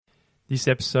This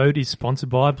episode is sponsored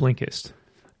by Blinkist.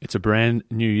 It's a brand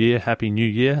new year. Happy New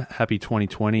Year. Happy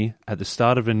 2020. At the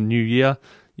start of a new year,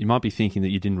 you might be thinking that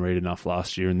you didn't read enough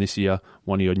last year, and this year,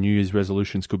 one of your New Year's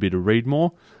resolutions could be to read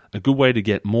more. A good way to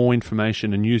get more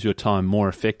information and use your time more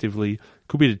effectively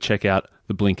could be to check out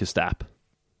the Blinkist app.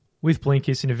 With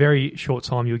Blinkist, in a very short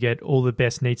time, you'll get all the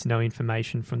best need-to-know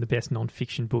information from the best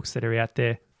non-fiction books that are out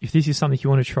there. If this is something you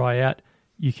want to try out,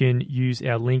 you can use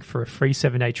our link for a free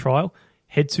 7-day trial.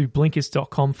 Head to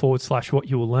blinkist.com/what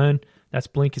you will learn. That's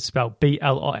Blinkist spelled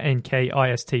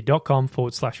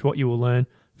blinkist.com/what you will learn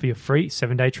for your free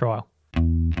 7-day trial.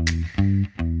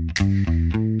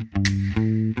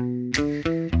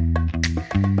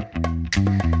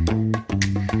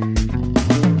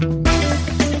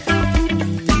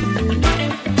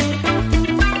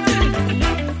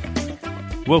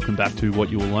 Welcome back to What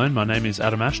You Will Learn. My name is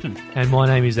Adam Ashton. And my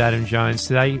name is Adam Jones.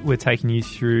 Today we're taking you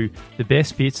through the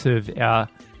best bits of our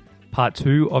part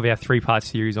 2 of our 3-part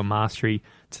series on mastery.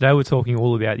 Today we're talking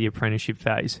all about the apprenticeship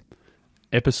phase.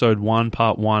 Episode 1,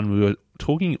 part 1, we were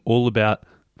talking all about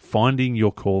finding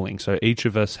your calling. So each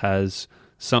of us has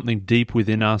something deep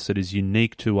within us that is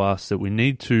unique to us that we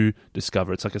need to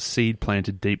discover. It's like a seed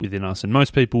planted deep within us. And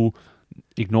most people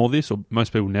ignore this, or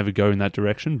most people never go in that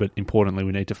direction, but importantly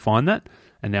we need to find that.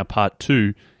 And now part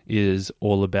 2 is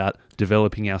all about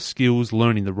developing our skills,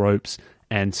 learning the ropes,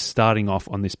 and starting off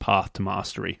on this path to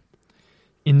mastery.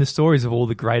 In the stories of all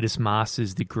the greatest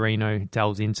masters that Greeno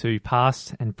delves into,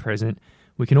 past and present,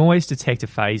 we can always detect a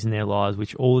phase in their lives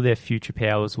which all of their future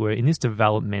powers were in this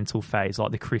developmental phase,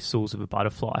 like the crystals of a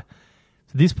butterfly.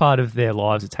 For this part of their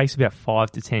lives, it takes about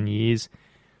 5 to 10 years,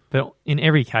 but in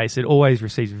every case, it always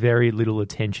receives very little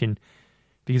attention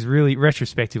because really,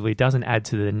 retrospectively, it doesn't add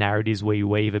to the narratives we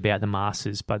weave about the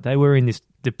masters, but they were in this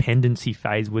dependency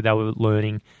phase where they were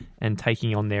learning and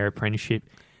taking on their apprenticeship.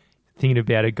 Thinking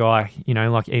about a guy,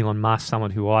 like Elon Musk,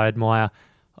 someone who I admire,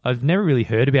 I've never really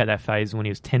heard about that phase when he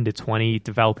was 10 to 20,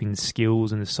 developing the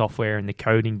skills and the software and the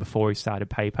coding before he started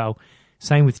PayPal.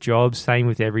 Same with Jobs, same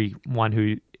with everyone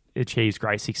who achieves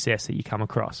great success that you come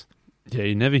across. Yeah,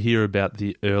 you never hear about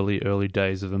the early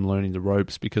days of them learning the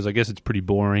ropes because I guess it's pretty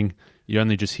boring. You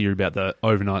only just hear about the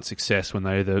overnight success when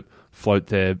they either float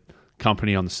their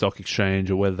company on the stock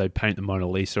exchange or whether they paint the Mona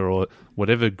Lisa or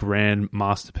whatever grand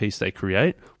masterpiece they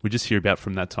create. We just hear about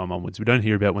from that time onwards. We don't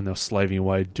hear about when they're slaving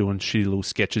away doing shitty little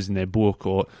sketches in their book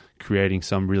or creating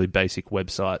some really basic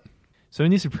website. So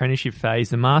in this apprenticeship phase,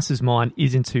 the master's mind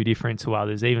isn't too different to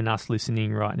others, even us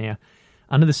listening right now.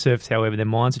 Under the surface, however, their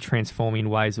minds are transforming in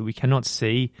ways that we cannot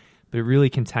see, but it really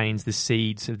contains the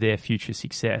seeds of their future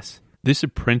success. This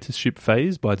apprenticeship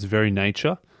phase, by its very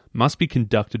nature, must be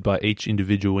conducted by each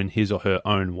individual in his or her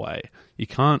own way. You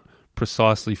can't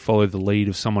precisely follow the lead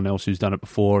of someone else who's done it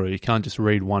before, or you can't just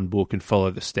read one book and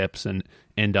follow the steps and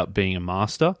end up being a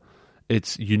master.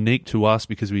 It's unique to us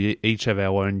because we each have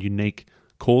our own unique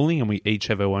calling and we each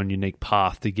have our own unique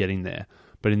path to getting there.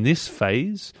 But in this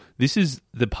phase, this is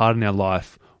the part in our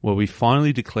life where we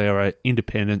finally declare our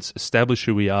independence, establish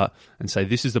who we are, and say,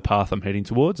 this is the path I'm heading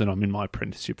towards, and I'm in my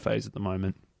apprenticeship phase at the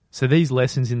moment. So these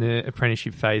lessons in the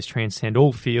apprenticeship phase transcend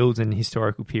all fields and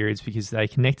historical periods because they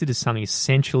connected to something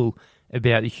essential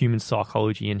about the human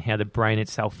psychology and how the brain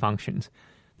itself functions.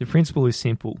 The principle is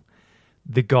simple.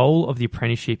 The goal of the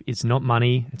apprenticeship is not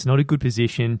money, it's not a good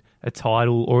position, a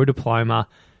title, or a diploma,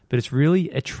 but it's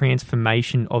really a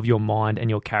transformation of your mind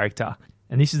and your character.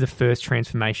 And this is the first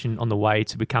transformation on the way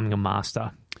to becoming a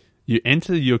master. You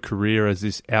enter your career as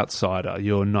this outsider.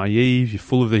 You're naive, you're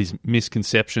full of these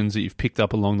misconceptions that you've picked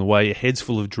up along the way. Your head's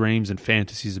full of dreams and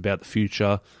fantasies about the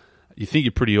future. You think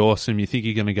you're pretty awesome. You think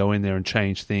you're going to go in there and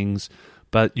change things.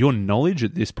 But your knowledge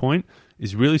at this point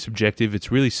is really subjective. It's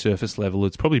really surface level.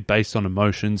 It's probably based on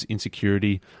emotions,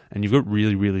 insecurity, and you've got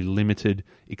really, really limited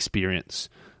experience.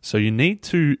 So you need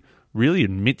to really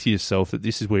admit to yourself that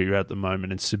this is where you're at the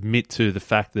moment and submit to the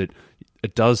fact that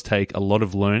it does take a lot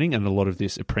of learning and a lot of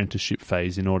this apprenticeship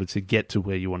phase in order to get to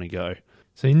where you want to go.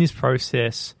 So in this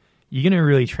process, you're going to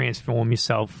really transform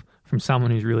yourself from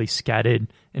someone who's really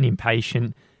scattered and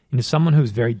impatient into someone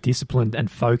who's very disciplined and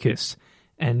focused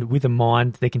and with a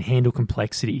mind that can handle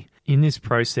complexity. In this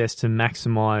process, to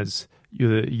maximize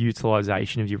your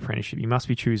utilization of your apprenticeship, you must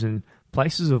be choosing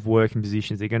places of work and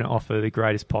positions that are going to offer the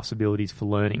greatest possibilities for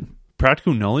learning.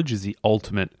 Practical knowledge is the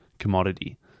ultimate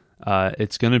commodity.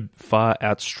 It's going to far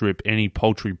outstrip any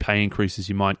paltry pay increases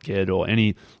you might get or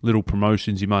any little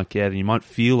promotions you might get. And you might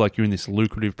feel like you're in this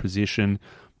lucrative position,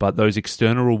 but those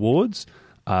external rewards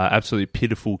are absolutely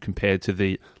pitiful compared to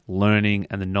the learning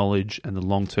and the knowledge and the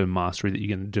long-term mastery that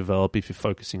you're going to develop if you're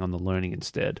focusing on the learning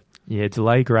instead. Yeah,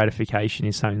 delayed gratification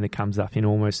is something that comes up in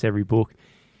almost every book.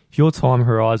 If your time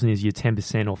horizon is your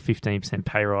 10% or 15%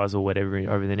 pay rise or whatever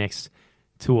over the next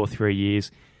 2 or 3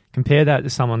 years, compare that to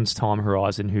someone's time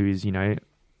horizon who is,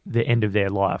 the end of their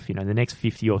life, the next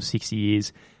 50 or 60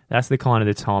 years. That's the kind of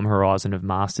the time horizon of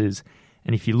masters.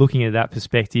 And if you're looking at that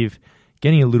perspective,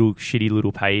 getting a shitty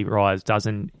little pay rise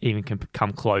doesn't even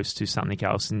come close to something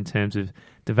else in terms of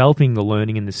developing the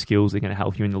learning and the skills that are going to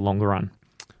help you in the longer run.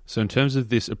 So in terms of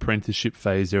this apprenticeship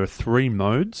phase, there are 3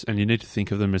 modes, and you need to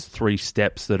think of them as 3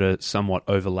 steps that are somewhat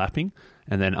overlapping.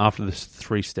 And then after the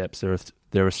 3 steps,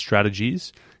 there are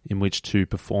strategies in which to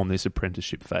perform this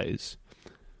apprenticeship phase.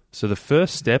 So the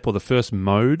first step or the first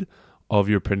mode of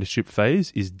your apprenticeship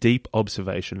phase is deep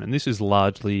observation, and this is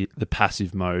largely the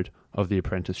passive mode of the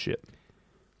apprenticeship.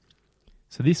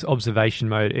 So this observation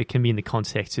mode, it can be in the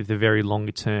context of the very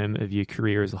longer term of your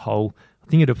career as a whole. I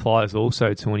think it applies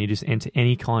also to when you just enter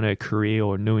any kind of career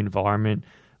or new environment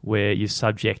where you're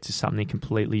subject to something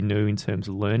completely new in terms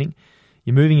of learning.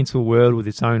 You're moving into a world with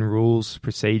its own rules,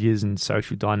 procedures, and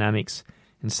social dynamics.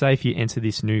 And say if you enter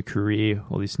this new career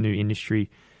or this new industry,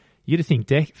 you got to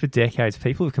think for decades,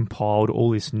 people have compiled all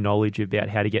this knowledge about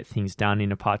how to get things done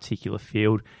in a particular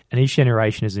field, and each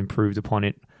generation has improved upon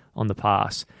it on the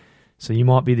past. So you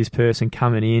might be this person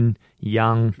coming in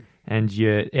young and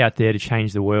you're out there to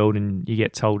change the world and you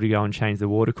get told to go and change the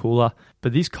water cooler.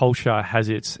 But this culture has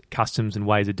its customs and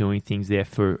ways of doing things there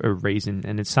for a reason.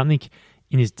 And it's something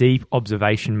in this deep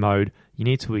observation mode you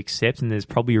need to accept, and there's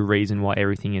probably a reason why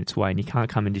everything in its way, and you can't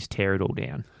come and just tear it all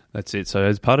down. That's it. So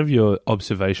as part of your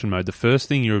observation mode, the first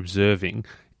thing you're observing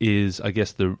is, I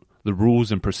guess, the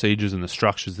rules and procedures and the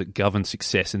structures that govern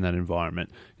success in that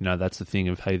environment. That's the thing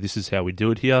of, hey, this is how we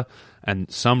do it here.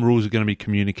 And some rules are going to be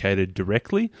communicated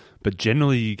directly, but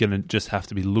generally you're going to just have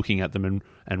to be looking at them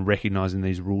and recognizing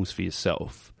these rules for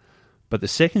yourself. But the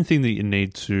second thing that you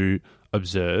need to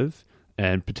observe,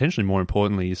 and potentially more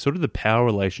importantly, is sort of the power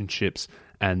relationships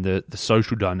and the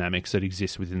social dynamics that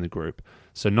exist within the group.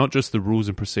 So not just the rules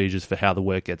and procedures for how the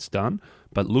work gets done,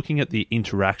 but looking at the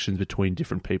interactions between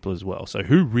different people as well. So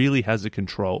who really has the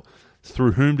control?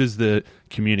 Through whom does the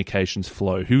communications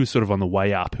flow? Who is sort of on the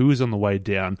way up? Who is on the way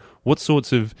down? What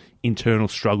sorts of internal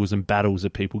struggles and battles are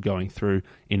people going through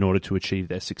in order to achieve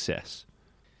their success?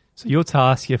 So your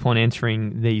task upon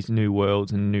entering these new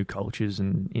worlds and new cultures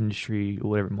and industry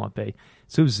or whatever it might be,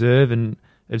 is to observe and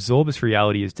absorb this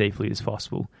reality as deeply as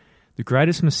possible. The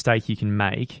greatest mistake you can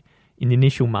make in the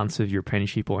initial months of your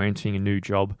apprenticeship or entering a new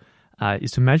job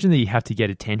is to imagine that you have to get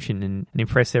attention and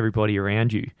impress everybody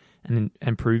around you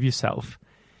and prove yourself.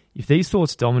 If these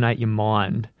thoughts dominate your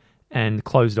mind and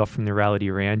close it off from the reality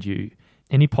around you,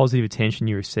 any positive attention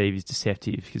you receive is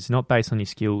deceptive because it's not based on your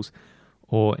skills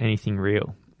or anything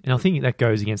real. And I think that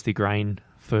goes against the grain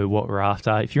for what we're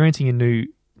after. If you're entering a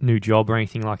new job or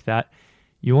anything like that,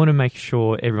 you want to make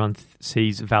sure everyone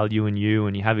sees value in you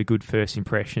and you have a good first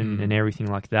impression and everything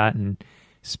like that, and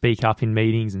speak up in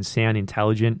meetings and sound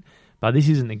intelligent. But this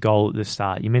isn't the goal at the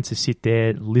start. You're meant to sit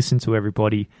there, listen to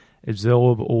everybody,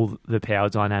 absorb all the power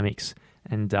dynamics,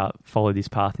 and follow this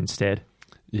path instead.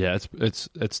 Yeah,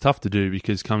 it's tough to do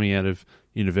because coming out of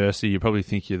university, you probably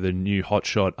think you're the new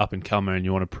hotshot up and comer and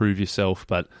you want to prove yourself,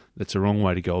 but that's the wrong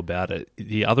way to go about it.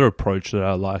 The other approach that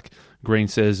I like, Green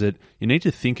says that you need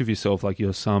to think of yourself like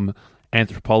you're some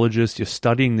anthropologist, you're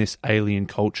studying this alien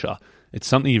culture. It's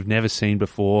something you've never seen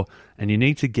before, and you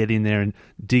need to get in there and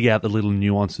dig out the little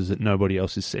nuances that nobody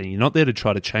else is seeing. You're not there to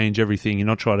try to change everything. You're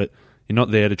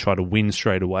not there to try to win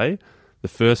straight away. The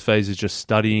first phase is just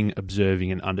studying,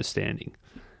 observing, and understanding.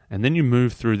 And then you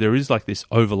move through, there is like this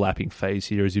overlapping phase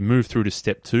here as you move through to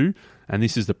step 2, and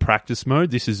this is the practice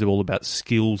mode. This is all about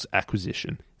skills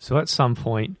acquisition. So at some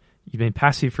point, you've been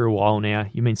passive for a while now.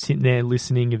 You've been sitting there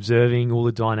listening, observing all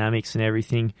the dynamics and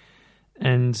everything.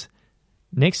 And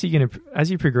next, you're going to, as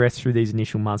you progress through these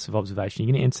initial months of observation,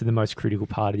 you're going to enter the most critical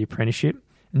part of the apprenticeship.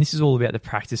 And this is all about the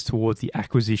practice towards the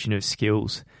acquisition of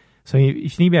skills. So if you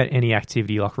think about any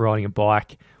activity like riding a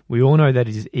bike, we all know that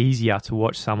it is easier to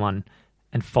watch someone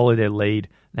and follow their lead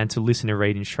than to listen to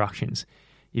read instructions.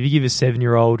 If you give a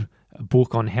 7-year-old a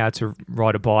book on how to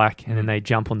ride a bike and then they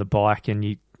jump on the bike and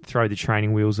you throw the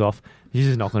training wheels off, this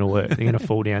is not going to work. They're going to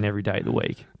fall down every day of the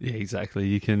week. Yeah, exactly.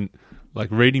 You can,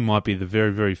 reading might be the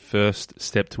very, very first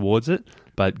step towards it,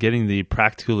 but getting the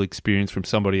practical experience from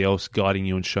somebody else guiding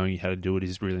you and showing you how to do it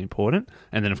is really important.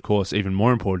 And then, of course, even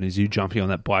more important is you jumping on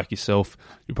that bike yourself.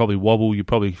 You probably wobble, you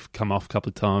probably come off a couple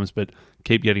of times, but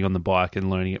keep getting on the bike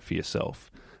and learning it for yourself.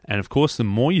 And of course, the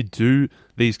more you do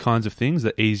these kinds of things,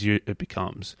 the easier it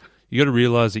becomes. You got to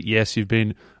realize that, yes, you've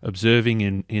been observing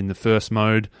in the first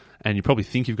mode and you probably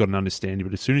think you've got an understanding,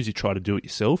 but as soon as you try to do it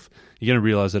yourself, you're going to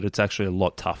realize that it's actually a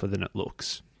lot tougher than it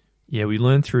looks. Yeah, we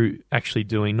learn through actually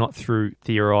doing, not through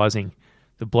theorising.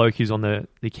 The bloke who's on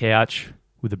the couch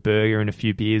with a burger and a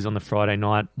few beers on the Friday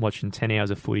night watching 10 hours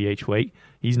of footy each week,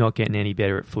 he's not getting any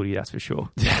better at footy, that's for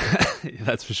sure.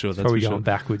 That's for sure. That's probably for going sure.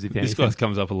 backwards if anything. This guy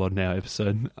comes up a lot in our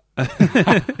episode.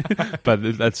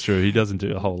 But that's true. He doesn't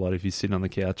do a whole lot if he's sitting on the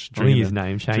couch. I think his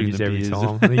name changes every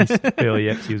time. I think he's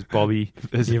early he was Bobby.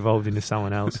 He evolved into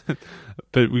someone else.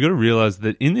 But we've got to realise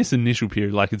that in this initial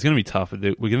period, like, it's going to be tough.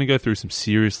 We're going to go through some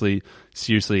seriously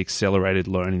accelerated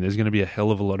learning. There's going to be a hell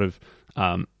of a lot of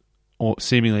or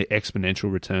seemingly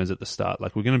exponential returns at the start.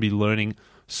 Like, we're going to be learning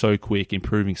so quick,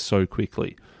 improving so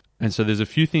quickly. And so there's a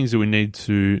few things that we need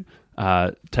to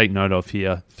take note of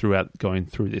here throughout going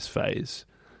through this phase.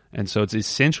 And so it's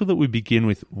essential that we begin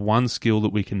with one skill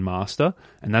that we can master,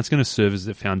 and that's going to serve as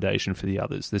the foundation for the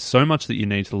others. There's so much that you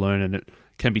need to learn, and it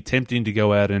can be tempting to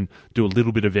go out and do a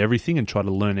little bit of everything and try to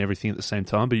learn everything at the same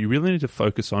time, but you really need to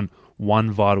focus on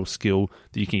one vital skill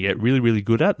that you can get really, really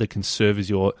good at that can serve as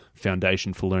your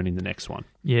foundation for learning the next one.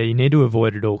 Yeah, you need to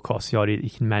avoid at all costs the idea that you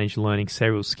can manage learning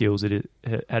several skills at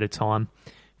a time.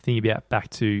 Think about back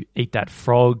to eat that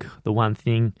frog, the one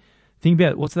thing. Think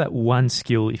about what's that one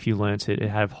skill, if you learnt it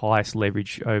have highest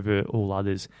leverage over all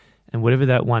others. And whatever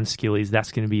that one skill is,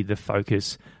 that's going to be the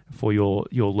focus for your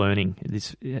learning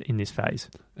in this phase.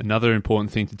 Another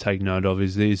important thing to take note of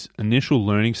is these initial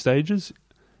learning stages.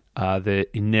 They're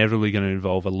inevitably going to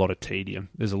involve a lot of tedium.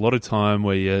 There's a lot of time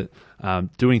where you're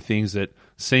doing things that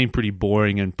seem pretty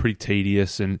boring and pretty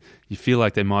tedious, and you feel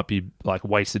like they might be like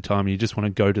wasted time and you just want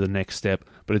to go to the next step.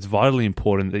 But it's vitally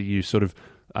important that you sort of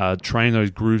train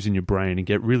those grooves in your brain and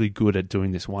get really good at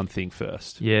doing this one thing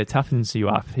first. Yeah, it toughens you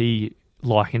up. He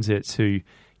likens it to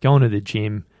going to the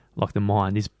gym like the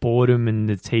mind. This boredom and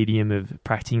the tedium of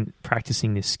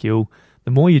practicing this skill.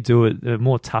 The more you do it, the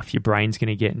more tough your brain's going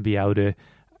to get and be able to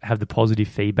have the positive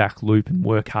feedback loop and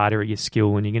work harder at your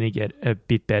skill, and you're going to get a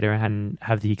bit better and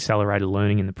have the accelerated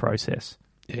learning in the process.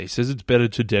 Yeah, he says it's better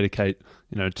to dedicate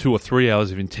 2 or 3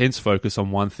 hours of intense focus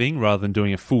on one thing rather than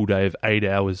doing a full day of 8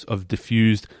 hours of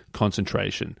diffused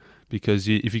concentration. Because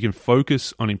if you can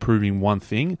focus on improving one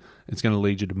thing, it's going to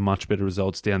lead you to much better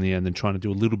results down the end than trying to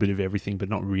do a little bit of everything but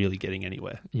not really getting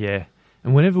anywhere. Yeah,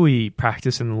 and whenever we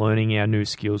practice and learning our new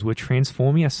skills, we're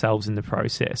transforming ourselves in the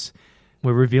process.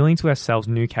 We're revealing to ourselves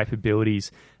new capabilities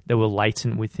that were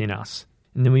latent within us.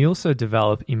 And then we also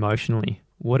develop emotionally.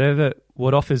 What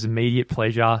offers immediate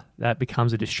pleasure, that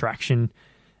becomes a distraction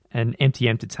and empty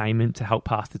entertainment to help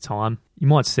pass the time. You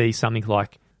might see something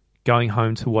like going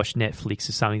home to watch Netflix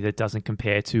as something that doesn't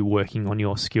compare to working on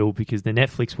your skill, because the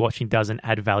Netflix watching doesn't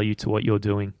add value to what you're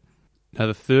doing. Now,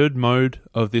 the third mode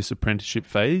of this apprenticeship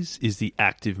phase is the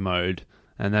active mode,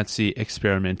 and that's the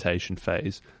experimentation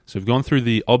phase. So we've gone through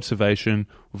the observation,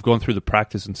 we've gone through the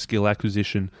practice and skill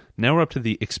acquisition. Now we're up to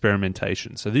the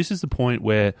experimentation. So this is the point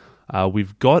where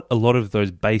we've got a lot of those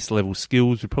base level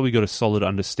skills. We've probably got a solid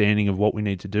understanding of what we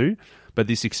need to do. But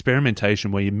this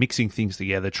experimentation where you're mixing things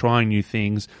together, trying new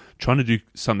things, trying to do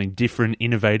something different,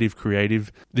 innovative,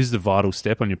 creative, this is the vital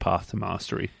step on your path to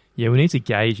mastery. Yeah, we need to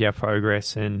gauge our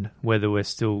progress and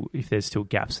if there's still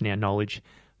gaps in our knowledge.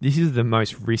 This is the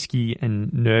most risky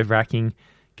and nerve-wracking,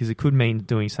 because it could mean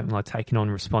doing something like taking on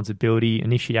responsibility,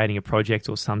 initiating a project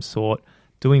or some sort,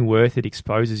 doing work that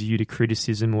exposes you to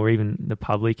criticism or even the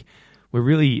public. We're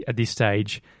really, at this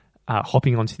stage,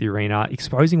 hopping onto the arena,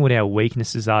 exposing what our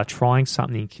weaknesses are, trying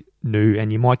something new,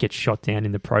 and you might get shot down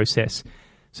in the process.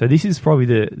 So this is probably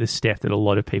the step that a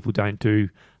lot of people don't do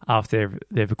after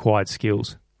they've acquired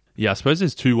skills. Yeah, I suppose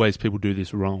there's two ways people do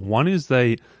this wrong. One is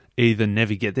they either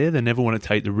never get there, they never want to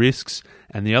take the risks,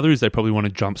 and the other is they probably want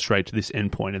to jump straight to this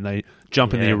end point, and they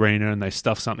jump in the arena and they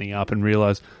stuff something up and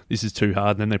realize this is too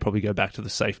hard, and then they probably go back to the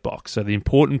safe box. So the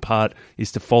important part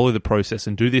is to follow the process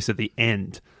and do this at the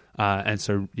end.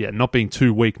 Not being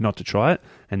too weak not to try it,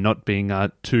 and not being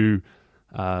too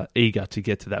eager to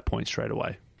get to that point straight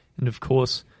away. And of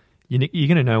course, you're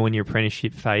going to know when your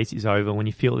apprenticeship phase is over, when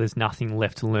you feel there's nothing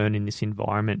left to learn in this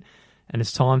environment, and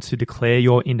it's time to declare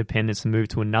your independence and move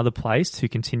to another place to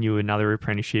continue another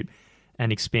apprenticeship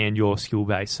and expand your skill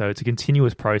base. So it's a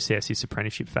continuous process, this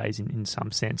apprenticeship phase in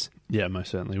some sense. Yeah,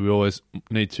 most certainly. We always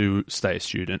need to stay a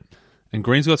student. And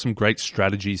Green's got some great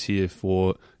strategies here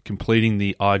for completing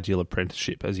the ideal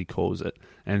apprenticeship, as he calls it.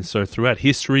 And so throughout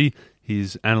history,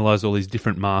 he's analysed all these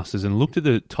different masters and looked at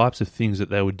the types of things that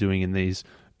they were doing in these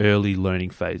early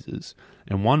learning phases.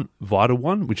 And one vital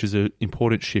one, which is an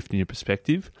important shift in your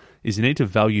perspective, is you need to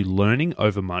value learning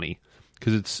over money.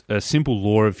 Because it's a simple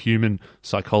law of human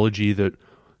psychology that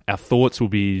our thoughts will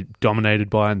be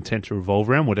dominated by and tend to revolve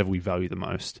around whatever we value the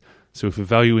most. So if we're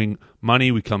valuing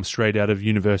money, we come straight out of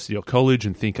university or college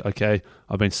and think, okay,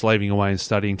 I've been slaving away and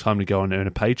studying, time to go and earn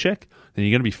a paycheck. Then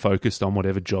you're going to be focused on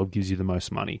whatever job gives you the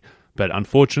most money. But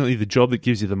unfortunately, the job that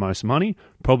gives you the most money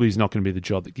probably is not going to be the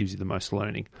job that gives you the most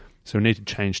learning. So we need to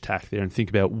change tack there and think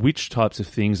about which types of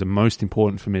things are most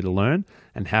important for me to learn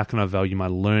and how can I value my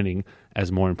learning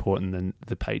as more important than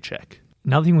the paycheck.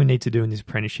 Another thing we need to do in this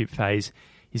apprenticeship phase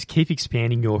is keep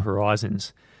expanding your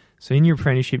horizons. So in your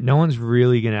apprenticeship, no one's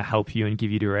really going to help you and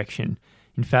give you direction.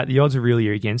 In fact, the odds are really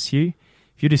against you.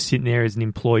 If you're just sitting there as an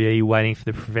employee waiting for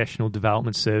the professional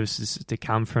development services to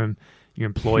come from your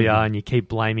employer and you keep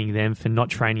blaming them for not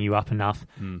training you up enough,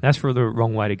 that's really the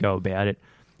wrong way to go about it.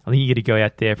 I think you got to go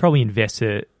out there, probably invest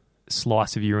a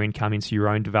slice of your income into your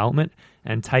own development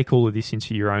and take all of this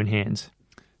into your own hands.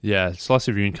 Yeah, a slice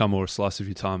of your income or a slice of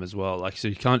your time as well. So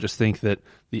you can't just think that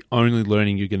the only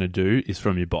learning you're going to do is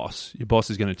from your boss. Your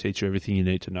boss is going to teach you everything you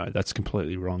need to know. That's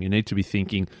completely wrong. You need to be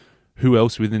thinking, who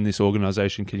else within this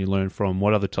organization can you learn from?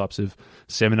 What other types of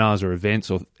seminars or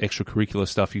events or extracurricular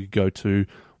stuff you could go to?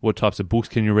 What types of books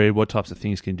can you read? What types of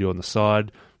things can you do on the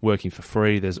side? Working for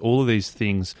free. There's all of these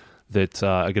things that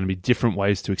are going to be different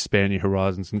ways to expand your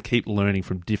horizons and keep learning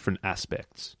from different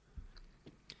aspects.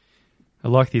 I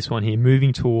like this one here,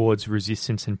 moving towards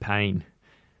resistance and pain.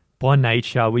 By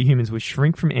nature, we humans will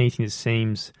shrink from anything that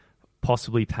seems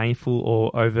possibly painful or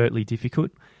overtly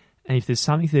difficult. And if there's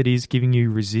something that is giving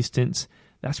you resistance,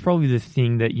 that's probably the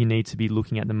thing that you need to be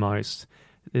looking at the most.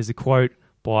 There's a quote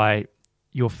by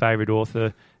your favourite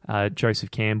author,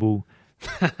 Joseph Campbell.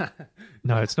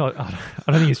 No, it's not. I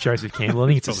don't think it's Joseph Campbell. I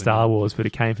think it's a Star Wars, but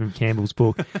it came from Campbell's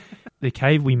book. The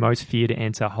cave we most fear to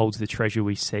enter holds the treasure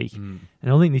we seek. And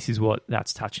I think this is what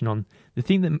that's touching on. The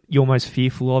thing that you're most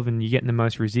fearful of and you're getting the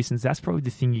most resistance, that's probably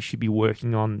the thing you should be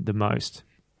working on the most.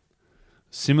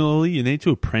 Similarly, you need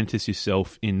to apprentice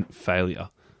yourself in failure.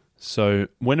 So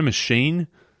when a machine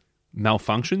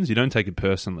malfunctions, you don't take it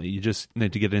personally. You just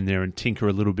need to get in there and tinker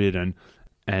a little bit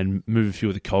and move a few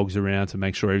of the cogs around to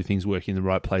make sure everything's working in the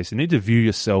right place. You need to view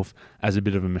yourself as a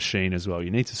bit of a machine as well. You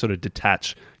need to sort of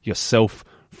detach yourself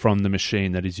from the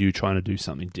machine that is you trying to do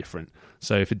something different.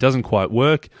 So if it doesn't quite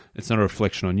work, it's not a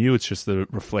reflection on you, it's just the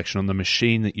reflection on the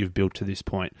machine that you've built to this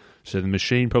point. So the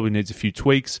machine probably needs a few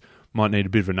tweaks, might need a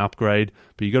bit of an upgrade,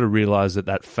 but you've got to realize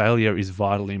that failure is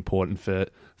vitally important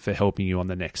for helping you on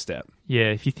the next step.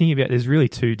 Yeah, if you think about it, there's really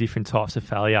two different types of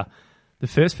failure. The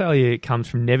first failure comes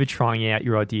from never trying out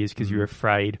your ideas because you're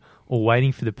afraid or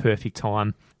waiting for the perfect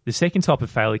time. The second type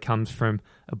of failure comes from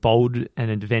a bold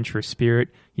and adventurous spirit.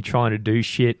 You're trying to do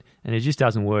shit and it just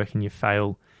doesn't work and you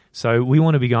fail. So we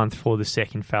want to be going for the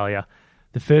second failure.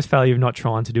 The first failure of not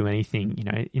trying to do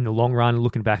anything, in the long run,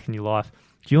 looking back in your life,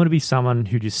 do you want to be someone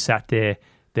who just sat there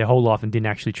their whole life and didn't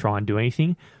actually try and do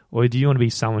anything? Or do you want to be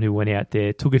someone who went out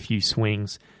there, took a few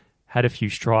swings, had a few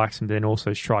strikes, and then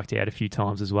also striked out a few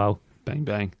times as well? Bang,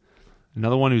 bang.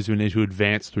 Another one is we need to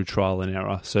advance through trial and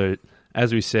error. So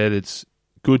as we said, it's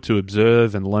good to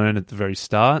observe and learn at the very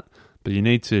start, but you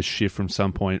need to shift from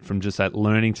some point from just that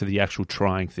learning to the actual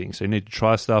trying thing. So you need to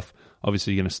try stuff.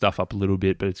 Obviously, you're going to stuff up a little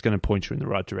bit, but it's going to point you in the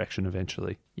right direction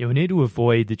eventually. Yeah, we need to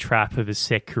avoid the trap of a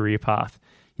set career path.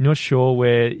 You're not sure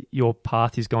where your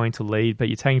path is going to lead, but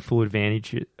you're taking full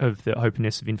advantage of the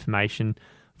openness of information,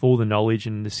 of all the knowledge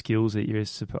and the skills at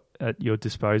your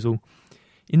disposal.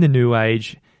 In the new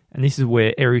age, and this is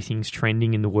where everything's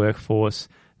trending in the workforce,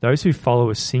 those who follow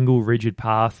a single rigid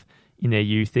path in their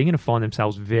youth, they're going to find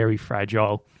themselves very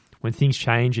fragile. When things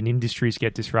change and industries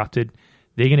get disrupted,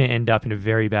 they're going to end up in a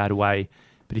very bad way.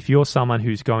 But if you're someone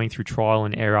who's going through trial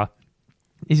and error,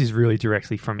 this is really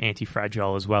directly from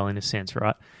anti-fragile as well in a sense,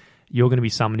 right? You're going to be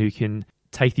someone who can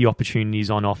take the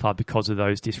opportunities on offer because of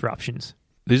those disruptions.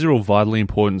 These are all vitally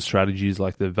important strategies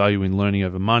like the value in learning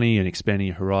over money and expanding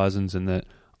your horizons and the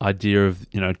idea of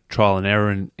trial and error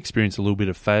and experience a little bit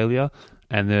of failure.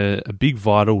 And a big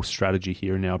vital strategy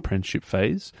here in our apprenticeship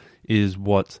phase is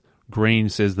what Green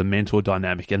says the mentor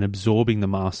dynamic and absorbing the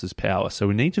master's power. So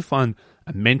we need to find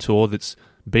a mentor that's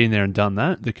been there and done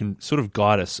that can sort of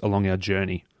guide us along our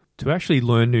journey. To actually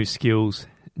learn new skills,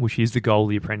 which is the goal of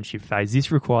the apprenticeship phase,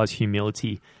 this requires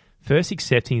humility. First,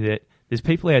 accepting that there's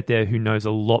people out there who knows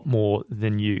a lot more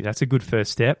than you. That's a good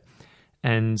first step.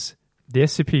 And their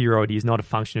superiority is not a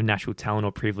function of natural talent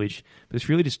or privilege, but it's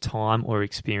really just time or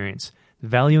experience.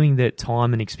 Valuing that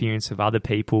time and experience of other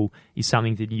people is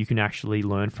something that you can actually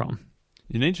learn from.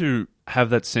 You need to have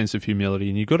that sense of humility,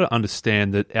 and you've got to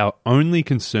understand that our only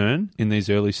concern in these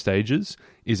early stages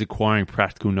is acquiring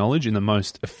practical knowledge in the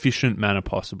most efficient manner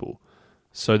possible.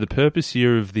 So the purpose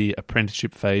here of the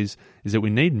apprenticeship phase is that we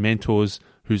need mentors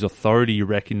whose authority you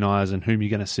recognize and whom you're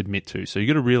going to submit to. So you've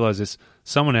got to realize there's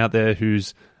someone out there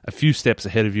who's a few steps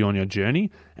ahead of you on your journey,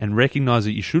 and recognize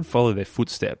that you should follow their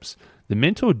footsteps. The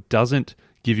mentor doesn't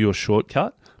give you a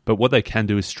shortcut, but what they can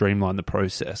do is streamline the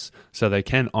process. So they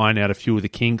can iron out a few of the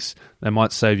kinks, they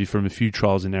might save you from a few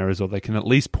trials and errors, or they can at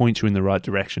least point you in the right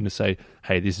direction to say,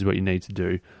 hey, this is what you need to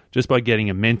do. Just by getting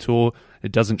a mentor,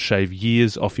 it doesn't shave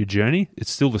years off your journey.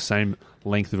 It's still the same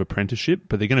length of apprenticeship,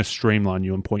 but they're going to streamline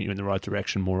you and point you in the right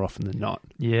direction more often than not.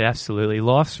 Yeah, absolutely.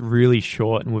 Life's really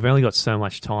short, and we've only got so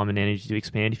much time and energy to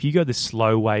expand. If you go the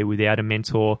slow way without a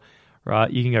mentor,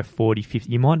 right, you can go 40,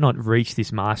 50. You might not reach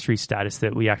this mastery status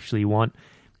that we actually want.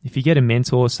 If you get a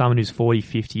mentor, someone who's 40,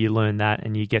 50, you learn that,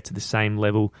 and you get to the same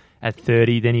level at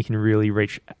 30, then you can really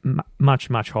reach much,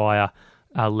 much higher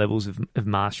levels of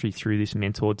mastery through this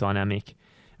mentor dynamic.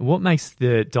 And what makes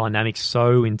the dynamic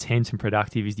so intense and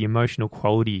productive is the emotional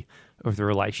quality of the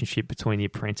relationship between the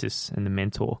apprentice and the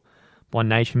mentor. By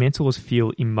nature, mentors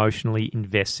feel emotionally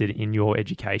invested in your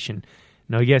education.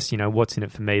 And I guess, what's in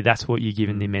it for me? That's what you're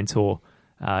giving the mentor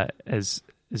as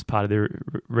part of the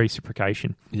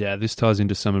reciprocation. Yeah, this ties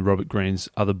into some of Robert Greene's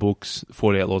other books,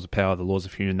 48 Laws of Power, The Laws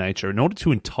of Human Nature. In order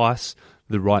to entice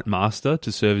the right master to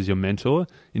serve as your mentor,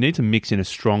 you need to mix in a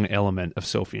strong element of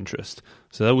self-interest.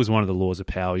 So that was one of the laws of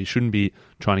power. You shouldn't be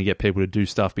trying to get people to do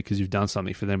stuff because you've done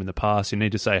something for them in the past. You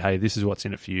need to say, hey, this is what's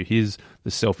in it for you. Here's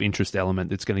the self-interest element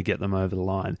that's going to get them over the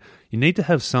line. You need to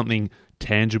have something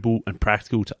tangible and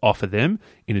practical to offer them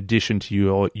in addition to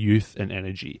your youth and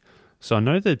energy. So I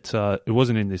know that it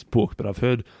wasn't in this book, but I've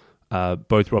heard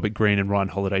both Robert Greene and Ryan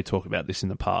Holiday talk about this in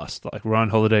the past. Like Ryan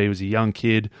Holiday was a young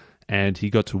kid and he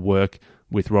got to work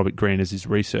with Robert Greene as his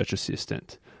research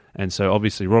assistant. And so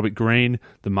obviously Robert Greene,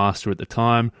 the master at the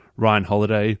time, Ryan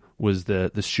Holiday was the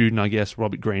student, I guess.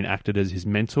 Robert Greene acted as his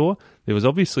mentor. There was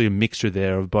obviously a mixture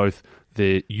there of both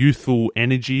the youthful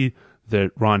energy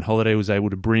that Ryan Holiday was able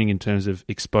to bring in terms of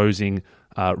exposing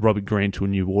Robert Greene to a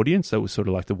new audience. That was sort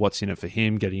of like the what's in it for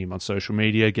him, getting him on social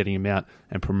media, getting him out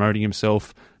and promoting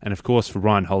himself. And of course, for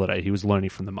Ryan Holiday, he was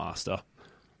learning from the master.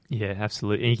 Yeah,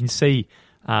 absolutely. And you can see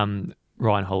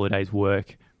Ryan Holiday's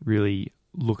work really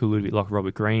look a little bit like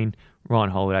Robert Greene. Ryan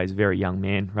Holiday is a very young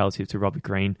man relative to Robert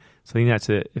Greene. So I think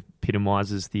that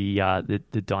epitomizes the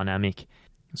dynamic.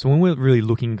 So when we're really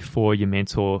looking for your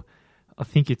mentor, I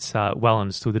think it's well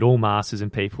understood that all masters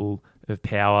and people of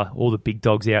power, all the big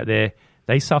dogs out there,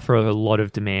 they suffer a lot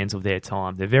of demands of their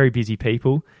time. They're very busy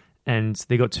people and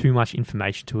they've got too much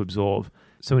information to absorb.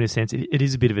 So in a sense, it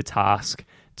is a bit of a task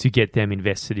to get them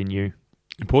invested in you.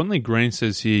 Importantly, Greene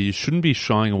says here, you shouldn't be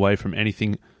shying away from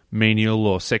anything menial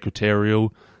or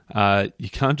secretarial. You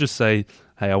can't just say,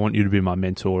 hey, I want you to be my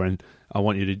mentor and I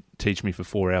want you to teach me for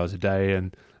 4 hours a day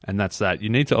and that's that. You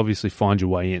need to obviously find your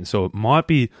way in. So it might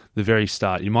be the very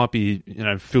start. You might be,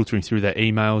 filtering through their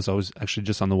emails. I was actually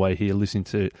just on the way here listening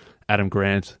to Adam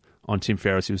Grant on Tim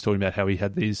Ferriss. He was talking about how he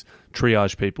had these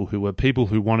triage people who were people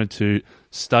who wanted to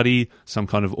study some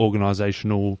kind of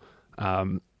organizational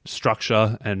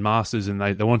structure and masters, and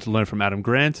they wanted to learn from Adam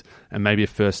Grant, and maybe a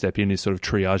first step in is sort of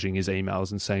triaging his emails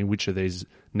and saying which of these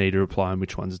need to reply and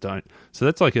which ones don't. So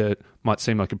that's might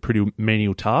seem like a pretty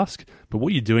menial task, but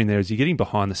what you're doing there is you're getting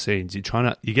behind the scenes.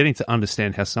 You're getting to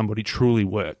understand how somebody truly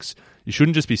works. You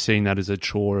shouldn't just be seeing that as a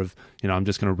chore of, I'm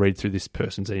just going to read through this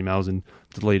person's emails and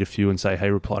delete a few and say, hey,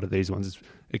 reply to these ones.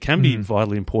 It can be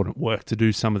vitally important work to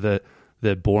do some of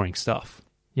the boring stuff.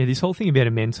 Yeah, this whole thing about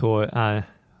a mentor,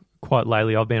 quite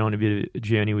lately, I've been on a bit of a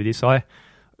journey with this. I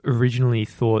originally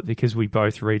thought, because we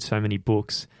both read so many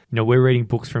books, we're reading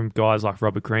books from guys like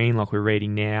Robert Greene, like we're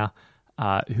reading now,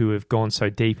 who have gone so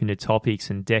deep into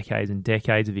topics and decades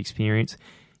of experience.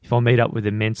 If I meet up with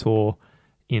a mentor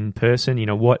in person,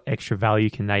 what extra value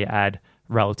can they add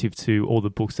relative to all the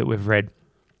books that we've read?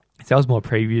 So that was my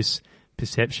previous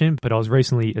perception, but I was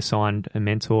recently assigned a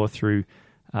mentor through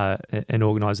an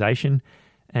organisation.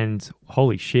 And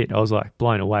holy shit, I was like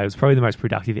blown away. It was probably the most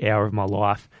productive hour of my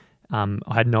life. I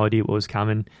had no idea what was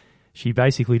coming. She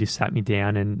basically just sat me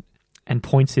down and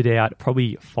pointed out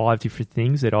probably 5 different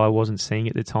things that I wasn't seeing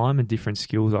at the time and different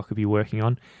skills I could be working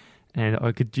on. And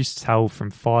I could just tell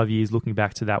from 5 years looking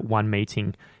back to that one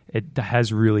meeting, it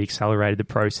has really accelerated the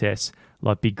process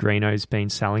like Big Greeno's been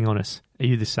selling on us. Are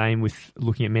you the same with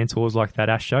looking at mentors like that,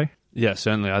 Ashjo? Yeah,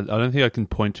 certainly. I don't think I can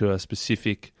point to a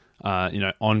specific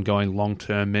ongoing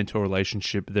long-term mentor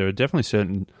relationship. There are definitely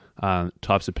certain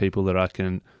types of people that I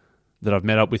can that I've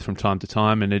met up with from time to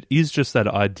time, and it is just that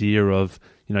idea of,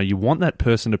 you want that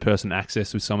person-to-person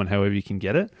access with someone however you can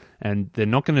get it, and they're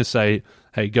not going to say,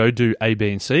 hey, go do A, B,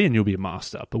 and C, and you'll be a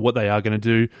master. But what they are going to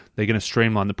do, they're going to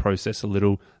streamline the process a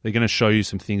little. They're going to show you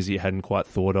some things that you hadn't quite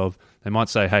thought of. They might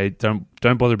say, hey, don't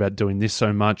bother about doing this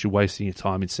so much. You're wasting your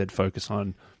time. Instead, focus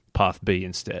on path B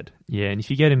instead. Yeah, and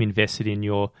if you get them invested in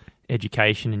your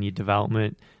education and your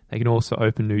development, they can also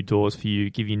open new doors for you,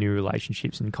 give you new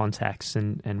relationships and contacts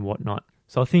and whatnot.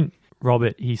 So I think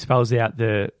Robert, he spells out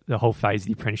the whole phase of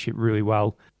the apprenticeship really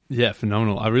well. Yeah,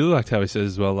 phenomenal. I really liked how he says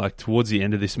as well, like towards the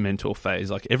end of this mentor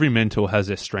phase, like every mentor has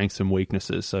their strengths and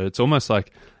weaknesses. So it's almost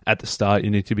like at the start,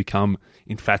 you need to become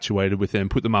infatuated with them,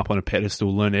 put them up on a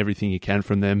pedestal, learn everything you can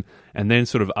from them. And then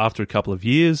sort of after a couple of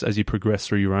years, as you progress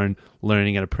through your own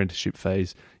learning and apprenticeship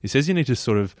phase, he says you need to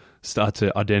sort of start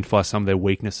to identify some of their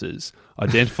weaknesses,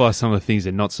 identify some of the things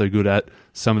they're not so good at,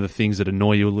 some of the things that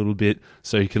annoy you a little bit,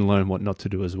 so you can learn what not to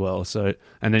do as well. So,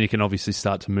 and then you can obviously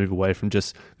start to move away from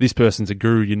just, this person's a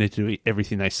guru, you need to do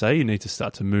everything they say. You need to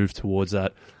start to move towards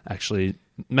that, actually,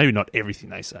 maybe not everything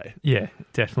they say. Yeah,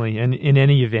 definitely. And in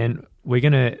any event, we're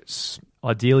going to,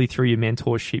 ideally through your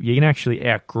mentorship, you can actually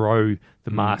outgrow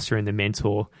the master and the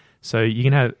mentor. So you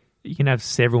can have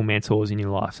several mentors in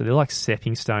your life. So they're like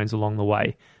stepping stones along the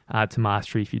way to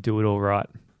mastery if you do it all right.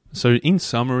 So in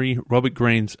summary, Robert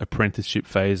Greene's apprenticeship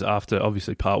phase, after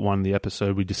obviously part 1 of the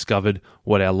episode, we discovered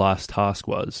what our last task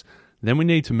was. Then we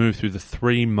need to move through the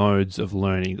 3 modes of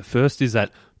learning. The first is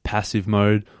that passive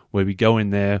mode, where we go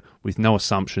in there with no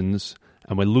assumptions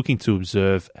and we're looking to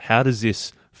observe, how does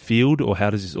this field or how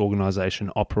does this organization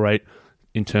operate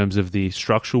in terms of the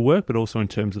structural work, but also in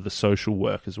terms of the social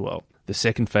work as well. The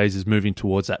second phase is moving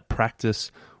towards that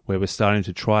practice, where we're starting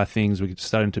to try things, we're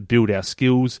starting to build our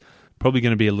skills. Probably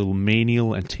going to be a little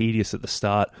menial and tedious at the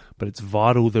start, but it's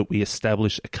vital that we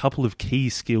establish a couple of key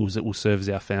skills that will serve as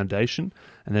our foundation.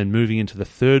 And then moving into the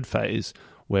third phase,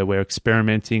 where we're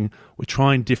experimenting, we're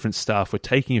trying different stuff, we're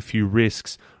taking a few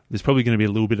risks. There's probably going to be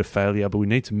a little bit of failure, but we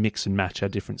need to mix and match our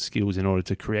different skills in order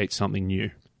to create something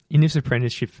new. In this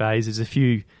apprenticeship phase, there's a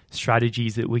few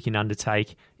strategies that we can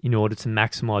undertake in order to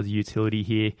maximize the utility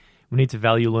here. We need to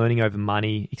value learning over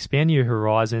money, expand your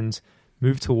horizons,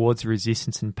 move towards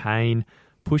resistance and pain,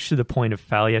 push to the point of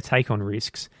failure, take on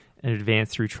risks, and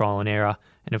advance through trial and error.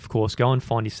 And of course, go and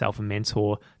find yourself a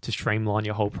mentor to streamline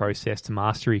your whole process to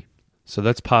mastery. So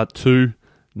that's part 2.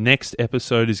 Next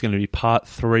episode is going to be part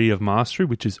 3 of Mastery,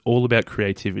 which is all about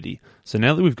creativity. So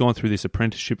now that we've gone through this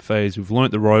apprenticeship phase, we've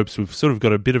learnt the ropes, we've sort of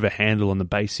got a bit of a handle on the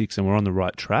basics and we're on the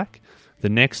right track. The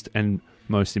next and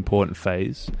most important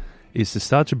phase is to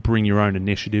start to bring your own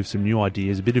initiative, some new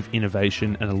ideas, a bit of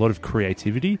innovation and a lot of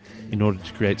creativity in order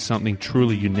to create something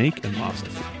truly unique and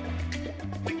masterful.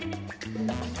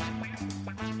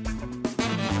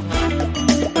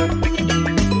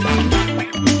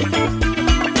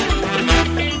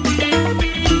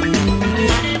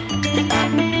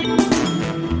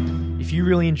 If you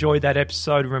really enjoyed that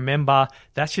episode, remember,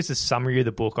 that's just a summary of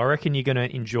the book. I reckon you're going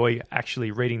to enjoy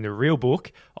actually reading the real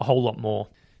book a whole lot more.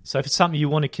 So if it's something you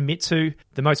want to commit to,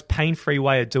 the most pain-free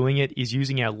way of doing it is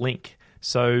using our link.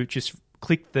 So just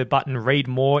click the button Read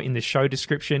More in the show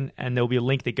description and there'll be a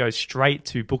link that goes straight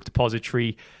to Book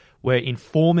Depository, where in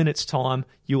 4 minutes' time,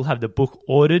 you'll have the book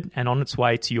ordered and on its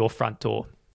way to your front door.